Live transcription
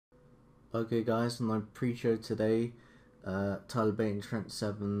Okay guys, on my pre-show today, Tyler Bate and Trent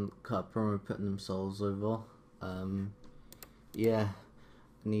Seven cut a promo putting themselves over. Yeah,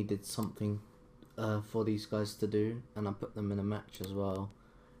 needed something for these guys to do, and I put them in a match as well.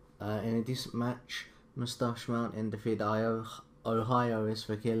 In a decent match, Mustache Mountain defeated Ohio is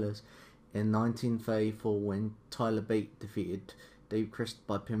for Killers in 1934 when Tyler Bate defeated Dave Christ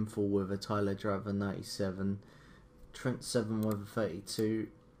by pinfall with a Tyler Driver 97, Trent Seven with a 32,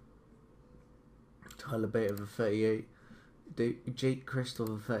 Tyler Bate with a 38, Jake Crystal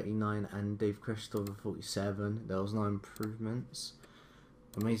with a 39, and Dave Crystal with a 47. There was no improvements.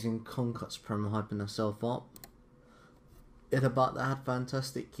 Amazing Kong cuts promo hyping herself up. In about that had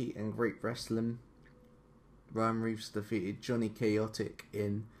fantastic heat and great wrestling. Ryan Reeves defeated Johnny Chaotic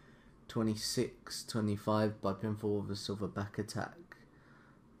in 26-25 by pinfall with a silverback attack.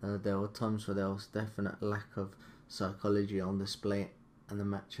 There were times where there was definite lack of psychology on display, and the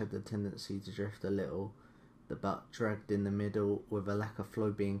match had the tendency to drift a little. The bout dragged in the middle with a lack of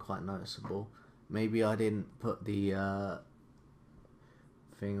flow being quite noticeable. Maybe I didn't put the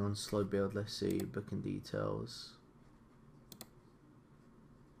thing on slow build. Let's see, booking details.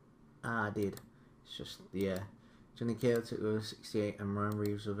 I did. It's just, yeah. Johnny Chaotic with a 68 and Ryan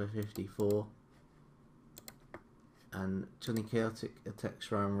Reeves with a 54. And Johnny Chaotic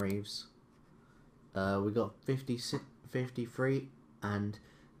attacks Ryan Reeves. We got 53, and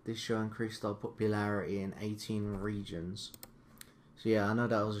this show increased our popularity in 18 regions. So yeah, I know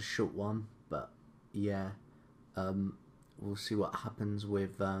that was a short one, but yeah, we'll see what happens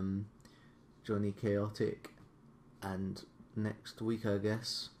with Johnny Chaotic and next week, I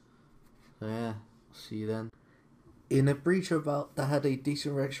guess. So yeah, see you then. In a breach about that had a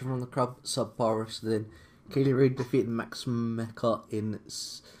decent reaction from the crowd, subpar wrestling, Kaylee Ray defeated Max Mecca in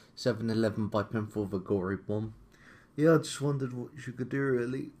 7-11 by pinfall with a gory bomb. Yeah, I just wondered what she could do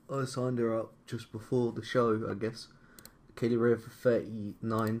really. I signed her up just before the show, I guess. Kaylee Ray for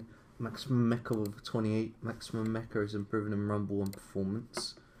 39, Maximum Mecca with 28. Maximum Mecca is improving in Rumble and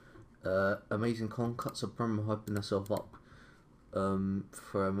performance. Amazing Kong cuts a promo hyping herself up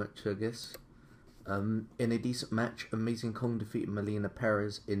for a match, I guess. In a decent match, Amazing Kong defeated Melina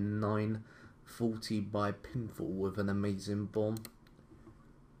Perez in 9:40 by pinfall with an amazing bomb.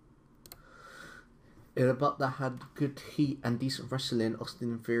 In a butt that had good heat and decent wrestling,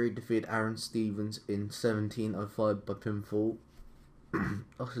 Austin Theory defeated Aaron Stevens in 17:05 by pinfall.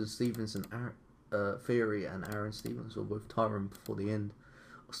 Austin Stevens and Theory and Aaron Stevens were both tiring before the end.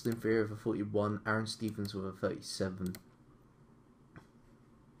 Austin Theory with a 41, Aaron Stevens with a 37.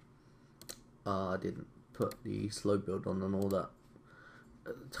 I didn't put the slow build on and all that.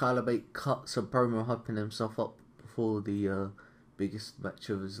 Tyler Bate cuts a promo hyping himself up before the biggest match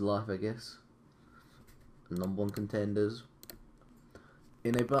of his life, I guess. Number one contenders.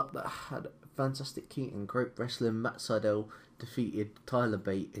 In a bout that had fantastic heat and great wrestling, Matt Sydal defeated Tyler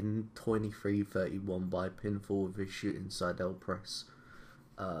Bate in 23-31 by pinfall with his shooting Sydal press.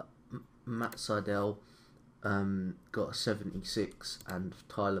 Matt Sydal got a 76 and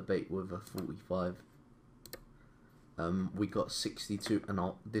Tyler Bate with a 45. We got 62, and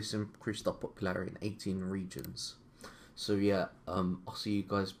this increased our popularity in 18 regions. So yeah, I'll see you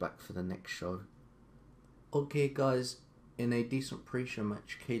guys back for the next show. Okay guys, in a decent pre-show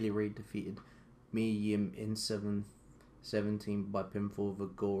match, Kaylee Ray defeated Mia Yim in 7-17 by pinfall with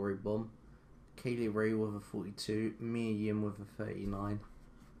a gory bomb. Kaylee Ray with a 42, Mia Yim with a 39.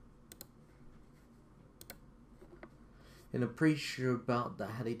 In a pre-show bout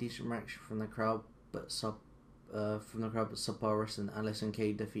that had a decent reaction from the crowd, but subpar wrestling, Allysin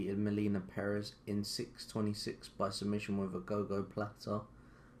Kay defeated Melina Perez in 6:26 by submission with a go-go platter.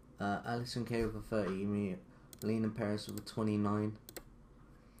 Allysin Kay with a 30, Melina Perez with a 29.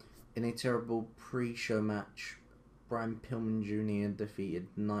 In a terrible pre-show match, Brian Pillman Jr. defeated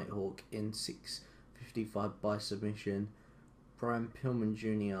Nighthawk in 6:55 by submission. Brian Pillman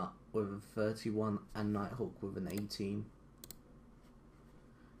Jr. with a 31 and Nighthawk with an 18.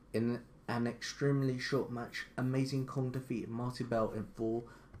 In an extremely short match, Amazing Kong defeated Marty Bell in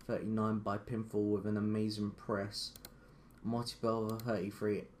 4:39 by pinfall with an amazing press. Marty Bell with a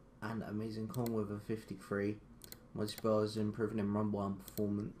 33 and Amazing Kong with a 53. Marty Bell is improving in Rumble and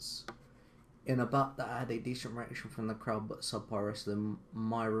performance. In a bout that had a decent reaction from the crowd but subpar wrestling,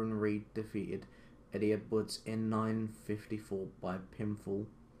 Myron Reed defeated Eddie Edwards in 9:54 by pinfall.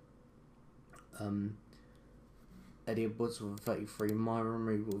 Eddie Edwards with a 33, Myron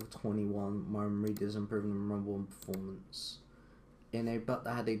Reed with a 21. Myron Reed is improving in Rumble and performance. In a bout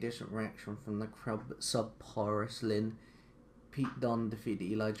that had a decent reaction from the crowd but subpar wrestling, Pete Dunne defeated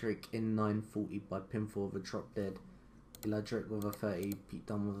Eli Drake in 9:40 by pinfall with a drop dead. Eli Drake with a 30, Pete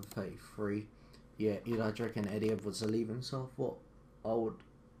Dunne with a 33. Yeah, Eli Drake and Eddie Edwards are leaving, so I thought I would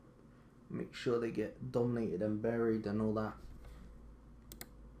make sure they get dominated and buried and all that.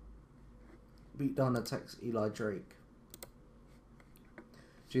 Pete Dunne attacks Eli Drake.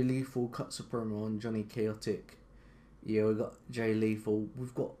 Jay Lethal cuts a promo on Johnny Chaotic. Yeah, we got Jay Lethal.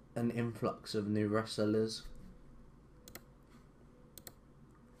 We've got an influx of new wrestlers.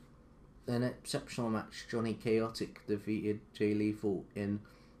 An exceptional match. Johnny Chaotic defeated Jay Lethal in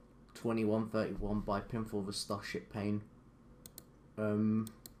 21-31 by pinfall with Starship Pain.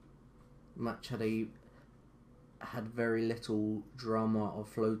 Match had very little drama or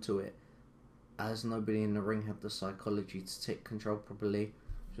flow to it, as nobody in the ring had the psychology to take control properly.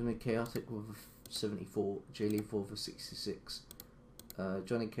 Johnny Chaotic with a 74, Jay Lethal with a 66.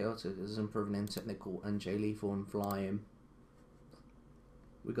 Johnny Chaotic is improving in technical and Jay Lethal in flying.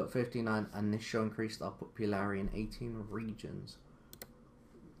 We got 59, and this show increased our popularity in 18 regions.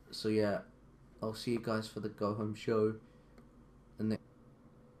 So yeah, I'll see you guys for the go home show.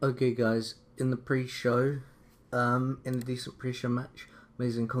 Okay guys, in the pre-show, in a decent pre-show match,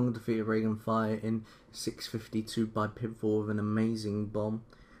 Amazing Kong defeated Reagan Fire in 6:52 by pinfall with an amazing bomb.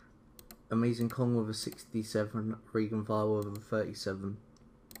 Amazing Kong with a 67, Reagan Fire with a 37.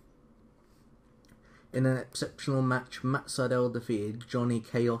 In an exceptional match, Matt Sydal defeated Johnny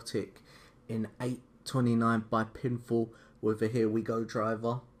Chaotic in 8:29 by pinfall with a Here We Go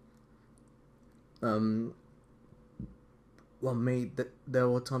driver. There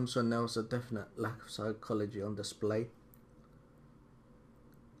were times when there was a definite lack of psychology on display.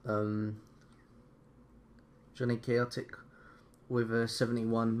 Johnny Chaotic with a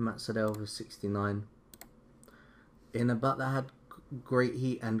 71, Matt Sydal with a 69. In a bout that had great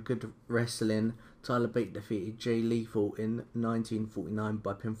heat and good wrestling, Tyler Bate defeated Jay Lethal in 1949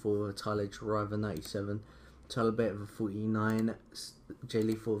 by pinfall with a Tyler Driver 97. Tyler Bate with a 49, Jay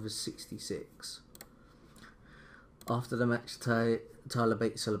Lethal with a 66. After the match, Tyler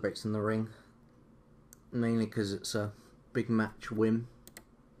Bate celebrates in the ring, mainly because it's a big match win.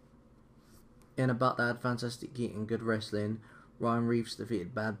 In a bout that had fantastic heat and good wrestling, Ryan Reeves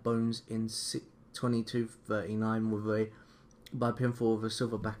defeated Bad Bones in 22-39 by pinfall with a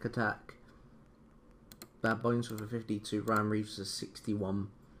silverback attack. Bad Bones with a 52, Ryan Reeves with a 61.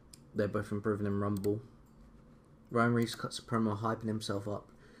 They're both improving in Rumble. Ryan Reeves cuts a promo hyping himself up,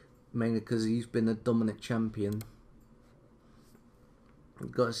 mainly because he's been a dominant champion. We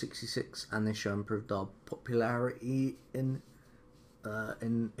got a 66, and this show improved our popularity in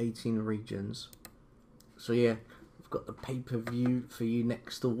 18 regions. So yeah, we've got the pay-per-view for you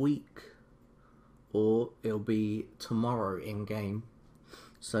next week, or it'll be tomorrow in game.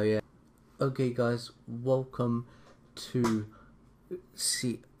 So yeah, okay guys, welcome to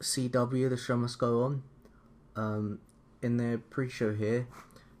CW. The show must go on. In the pre-show here,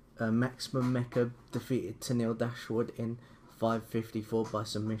 Maximum Mecha defeated Tenille Dashwood in 5:54 by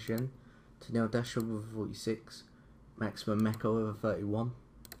submission. Tenille Dashwood with a 46, Maximum Mecha with a 31.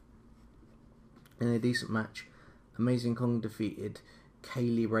 In a decent match, Amazing Kong defeated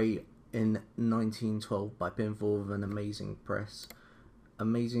Kaylee Ray in 1912 by pinfall with an amazing press.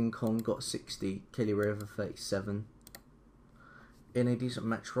 Amazing Kong got 60, Kaylee Ray with a 37. In a decent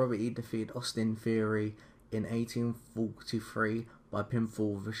match, Robert E defeated Austin Theory in 1843 by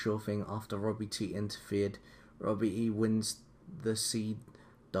pinfall with a sure thing after Robbie T interfered. Robbie E wins the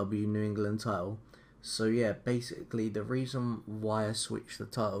CW New England title. So yeah, basically the reason why I switched the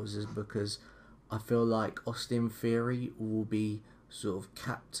titles is because I feel like Austin Theory will be sort of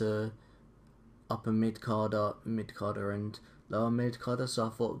capped to upper mid-carder and lower mid-carder, so I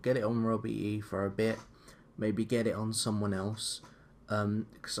thought get it on Robbie E for a bit, maybe get it on someone else,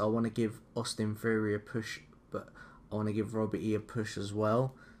 because I want to give Austin Theory a push, but I want to give Robbie E a push as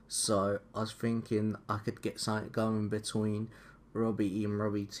well. So I was thinking I could get something going between Robbie E and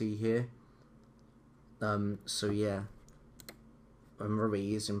Robbie T here. So yeah, and Robbie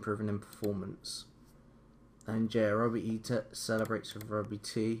E is improving in performance. And yeah, Robbie E celebrates with Robbie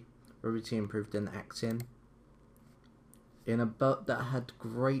T. Robbie T improved in acting. In a bout that had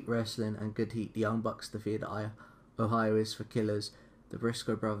great wrestling and good heat, the Young Bucks defeated Ohio is for Killers, the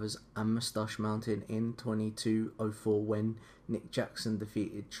Briscoe Brothers and Mustache Mountain in 22:04 when Nick Jackson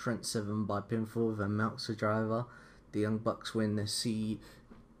defeated Trent Seven by pinfall with a Meltzer driver. The Young Bucks win the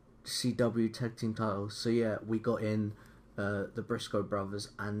CW Tag Team titles. So yeah, we got in the Briscoe Brothers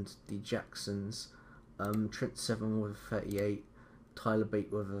and the Jacksons. Trent Seven with a 38, Tyler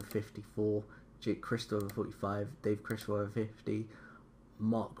Bate with a 54, Jake Crystal with a 45, Dave Crystal with a 50,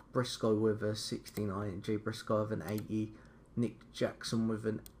 Mark Briscoe with a 69, Jay Briscoe with an 80, Nick Jackson with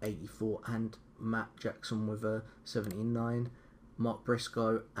an 84, and Matt Jackson with a 79. Mark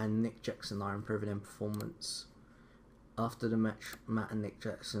Briscoe and Nick Jackson are improving in performance. After the match, Matt and Nick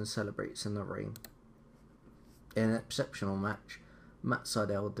Jackson celebrates in the ring. In an exceptional match, Matt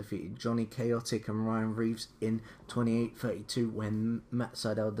Sydal defeated Johnny Chaotic and Ryan Reeves in 28-32 when Matt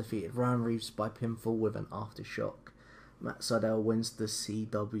Sydal defeated Ryan Reeves by pinfall with an aftershock. Matt Sydal wins the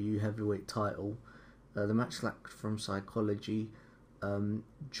CW heavyweight title. The match lacked from psychology.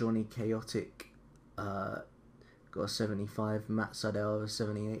 Johnny Chaotic got a 75, Matt Sydal a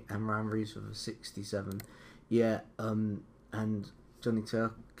 78, and Ryan Reeves with a 67. Yeah, and Johnny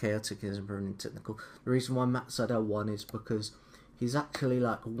Chaotic is improving technical. The reason why Matt Sydal won is because he's actually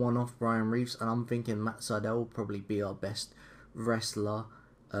like one off Ryan Reeves, and I'm thinking Matt Sydal will probably be our best wrestler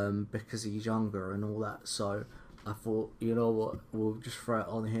because he's younger and all that. So I thought, you know what, we'll just throw it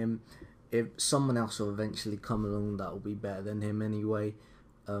on him. If someone else will eventually come along that will be better than him anyway.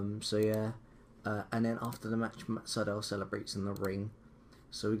 So yeah, and then after the match, Matt Sydal celebrates in the ring.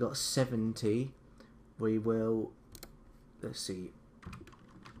 So we got 70. We will, let's see,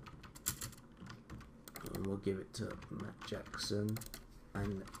 and we'll give it to Matt Jackson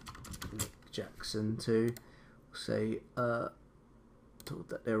and Nick Jackson too. Say, told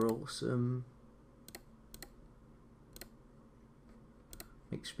that they're awesome.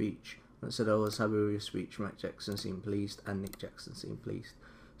 Make speech. I said I was happy with your speech. Matt Jackson seemed pleased, and Nick Jackson seemed pleased.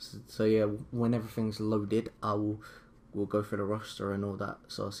 So yeah, when everything's loaded, we'll go through the roster and all that.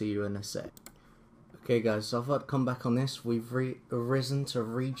 So I'll see you in a sec. Okay guys, so I thought I'd come back on this. We've risen to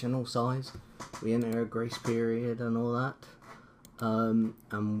regional size. We enter a grace period and all that. And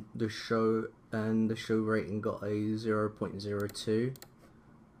the show rating got a 0.02.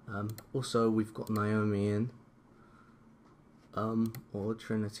 Also we've got Naomi in. Or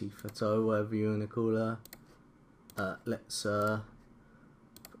Trinity Fato, whatever you wanna call her. Let's put her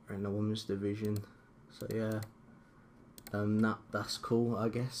in the women's division. So yeah. That's cool, I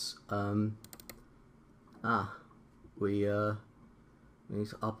guess. We need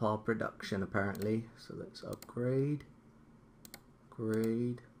to up our production apparently, so let's upgrade,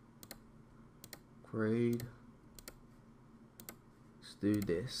 grade. Let's do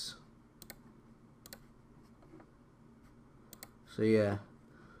this. So yeah,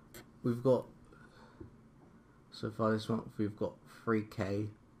 we've got, so far this month we've got 3k.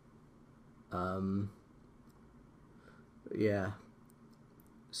 Yeah,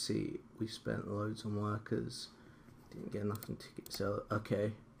 see, we spent loads on workers, didn't get enough in ticket sale.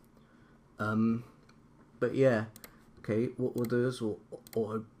 Okay, but yeah, okay, what we'll do is we'll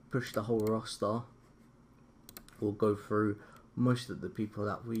push the whole roster. We'll go through most of the people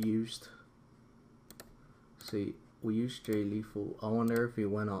that we used. See, we used Jay Lethal. I wonder if he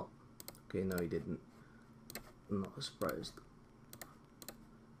went up. Okay, no he didn't. I'm not surprised.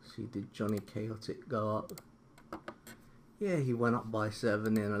 See, did Johnny Chaotic go up? Yeah, he went up by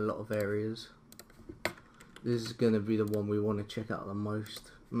 7 in a lot of areas. This is going to be the one we want to check out the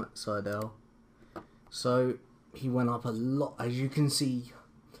most, Matt Sydal. So, he went up a lot, as you can see.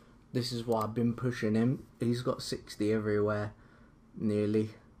 This is why I've been pushing him. He's got 60 everywhere,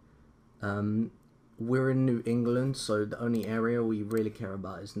 nearly. We're in New England, so the only area we really care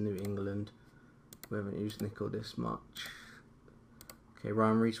about is New England. We haven't used Nickel this much. Okay,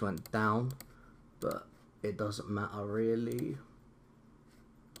 Ryan Reeves went down, but it doesn't matter really.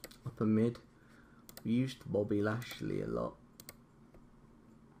 Upper mid, we used Bobby Lashley a lot.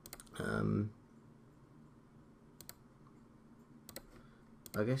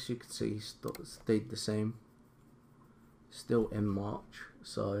 I guess you could see he stayed the same. Still in March,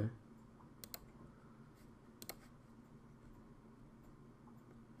 so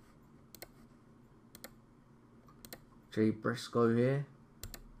Jay Briscoe here.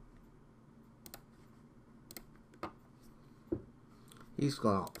 He's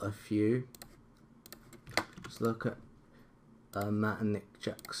gone up a few. Let's look at Matt and Nick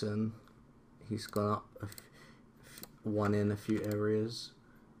Jackson. He's gone up one in a few areas.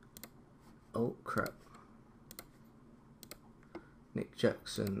 Oh crap. Nick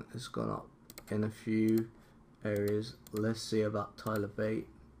Jackson has gone up in a few areas. Let's see about Tyler Bate.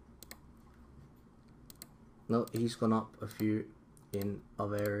 No, he's gone up a few in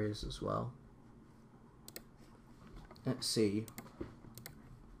other areas as well. Let's see.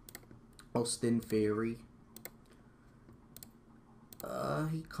 Austin Theory.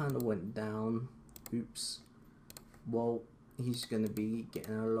 He kind of went down. Oops. Well, he's going to be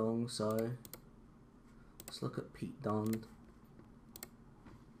getting along, so let's look at Pete Dunne.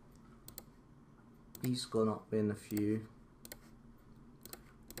 He's gone up in a few.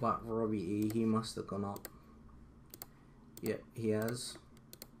 But Robbie E, he must have gone up. Yep, he has.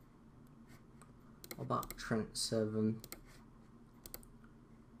 About Trent 7.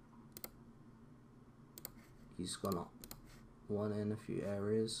 He's gone up 1 in a few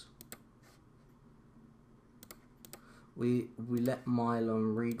areas. We let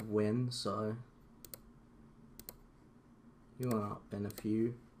Mylon Reed win, so he went up in a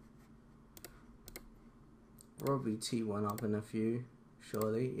few. Robbie T went up in a few,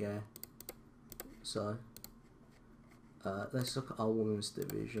 surely, yeah. So let's look at our women's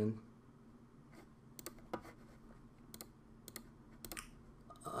division.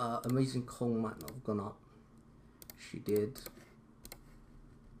 Amazing Cole might not have gone up. She did.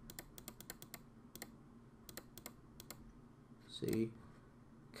 See,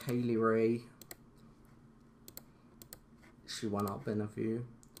 Kaylee Ray, she went up in a few.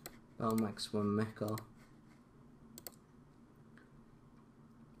 Maximum Mecca,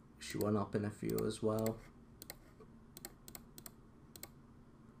 she went up in a few as well.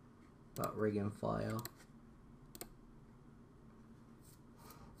 But Regan Fire,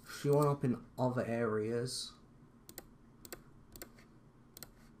 she went up in other areas.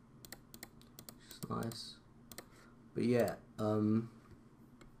 It's nice. But yeah, let's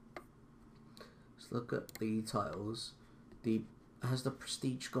look at the titles. Has the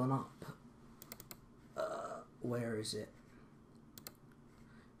prestige gone up? Where is it?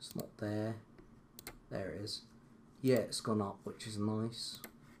 It's not there. There it is. Yeah, it's gone up, which is nice.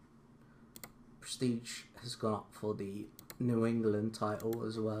 Prestige has gone up for the New England title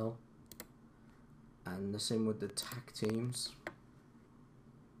as well. And the same with the tag teams.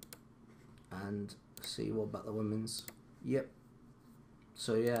 And see, what about the women's? Yep.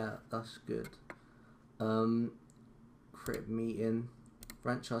 So yeah, that's good. Crib meeting,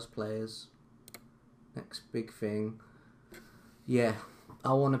 franchise players. Next big thing. Yeah,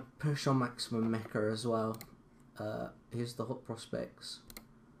 I want to push on Maximum Mecca as well. Here's the hot prospects.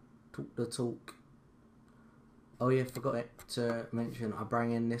 Talk the talk. Oh yeah, forgot it to mention. I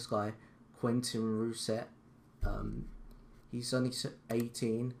bring in this guy, Quentin Rousset. He's only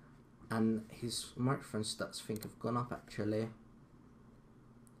 18. And his microphone stats I think have gone up actually.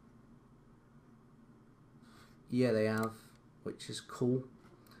 Yeah, they have, which is cool.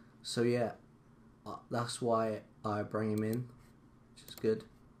 So yeah, that's why I bring him in, which is good.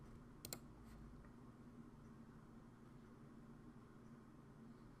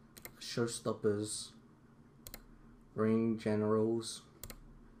 Showstoppers, Ring Generals.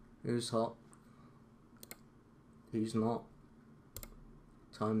 Who's hot? Who's not?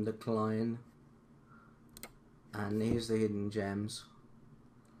 Time Decline, and here's the hidden gems.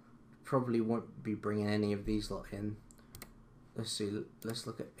 Probably won't be bringing any of these lot in. Let's see, let's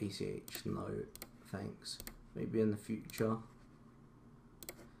look at PCH. No thanks, maybe in the future.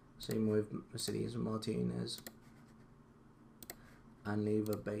 Same with Mercedes Martinez and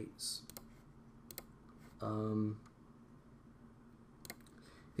Lever Bates.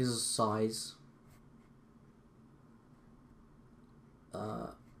 Here's a size.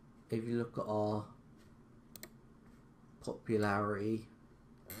 If you look at our popularity,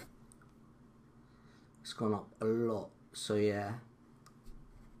 it's gone up a lot. So yeah,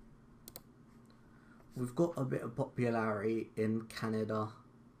 we've got a bit of popularity in Canada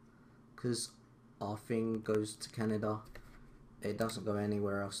because our thing goes to Canada. It doesn't go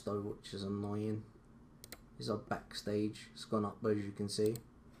anywhere else though, which is annoying. Here's our backstage. It's gone up, as you can see.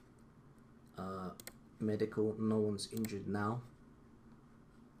 Medical, no one's injured now.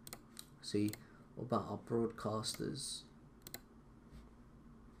 See, what about our broadcasters?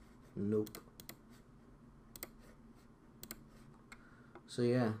 Nope. So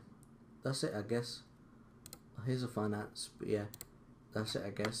yeah, that's it I guess. Here's a finance, but yeah, that's it I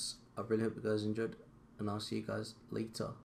guess. I really hope you guys enjoyed, and I'll see you guys later.